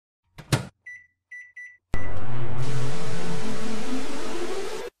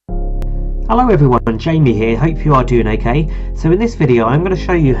Hello everyone, Jamie here, hope you are doing okay. So in this video I'm going to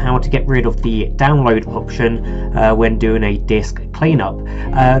show you how to get rid of the download option when doing a disk cleanup.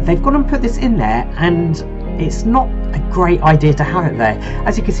 They've gone and put this in there and it's not a great idea to have it there.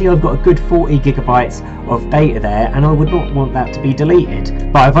 As you can see, I've got a good 40 gigabytes of data there and I would not want that to be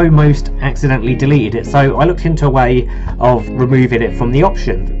deleted, but I've almost accidentally deleted it, so I looked into a way of removing it from the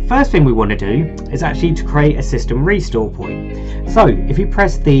option. First thing we want to do is actually to create a system restore point. So if you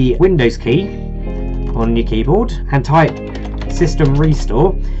press the Windows key on your keyboard and type system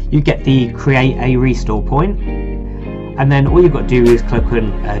restore, you get the create a restore point, and then all you've got to do is click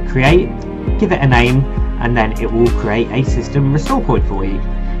on create, give it a name, and then it will create a system restore point for you,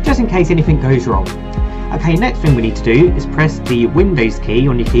 just in case anything goes wrong. Okay, next thing we need to do is press the Windows key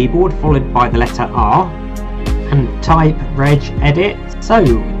on your keyboard followed by the letter R and type regedit. So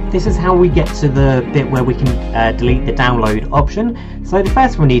this is how we get to the bit where we can delete the download option. So the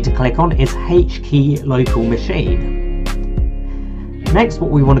first one we need to click on is H key local machine. Next,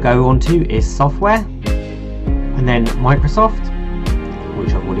 what we want to go on to is software, and then Microsoft,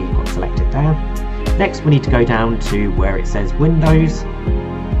 which I've already got selected there. Next, we need to go down to where it says Windows.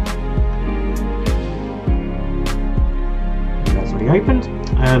 That's already opened.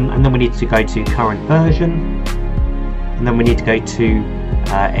 And then we need to go to current version, and then we need to go to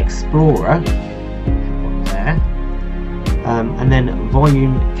Explorer there, and then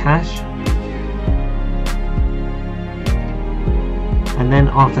VolumeCache, and then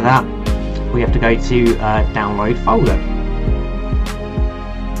after that we have to go to download folder.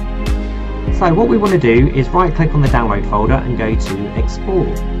 So what we want to do is right click on the download folder and go to export.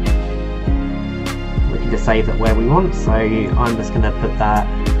 We can just save that where we want, so I'm just going to put that,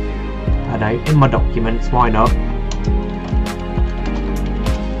 I don't know, in my documents, why not?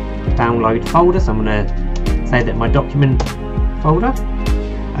 Download folder, so I'm going to say that my document folder,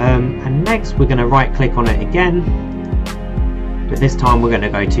 and next we're going to right click on it again, but this time we're going to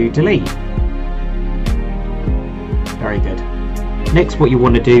go to delete. Very good. Next, what you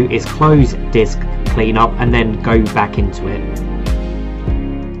want to do is close disk cleanup and then go back into it.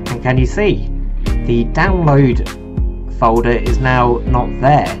 And can you see the download folder is now not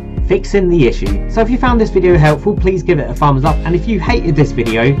there, fixing the issue. So if you found this video helpful, please give it a thumbs up, and if you hated this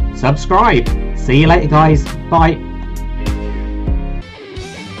video, subscribe. See you later guys, bye.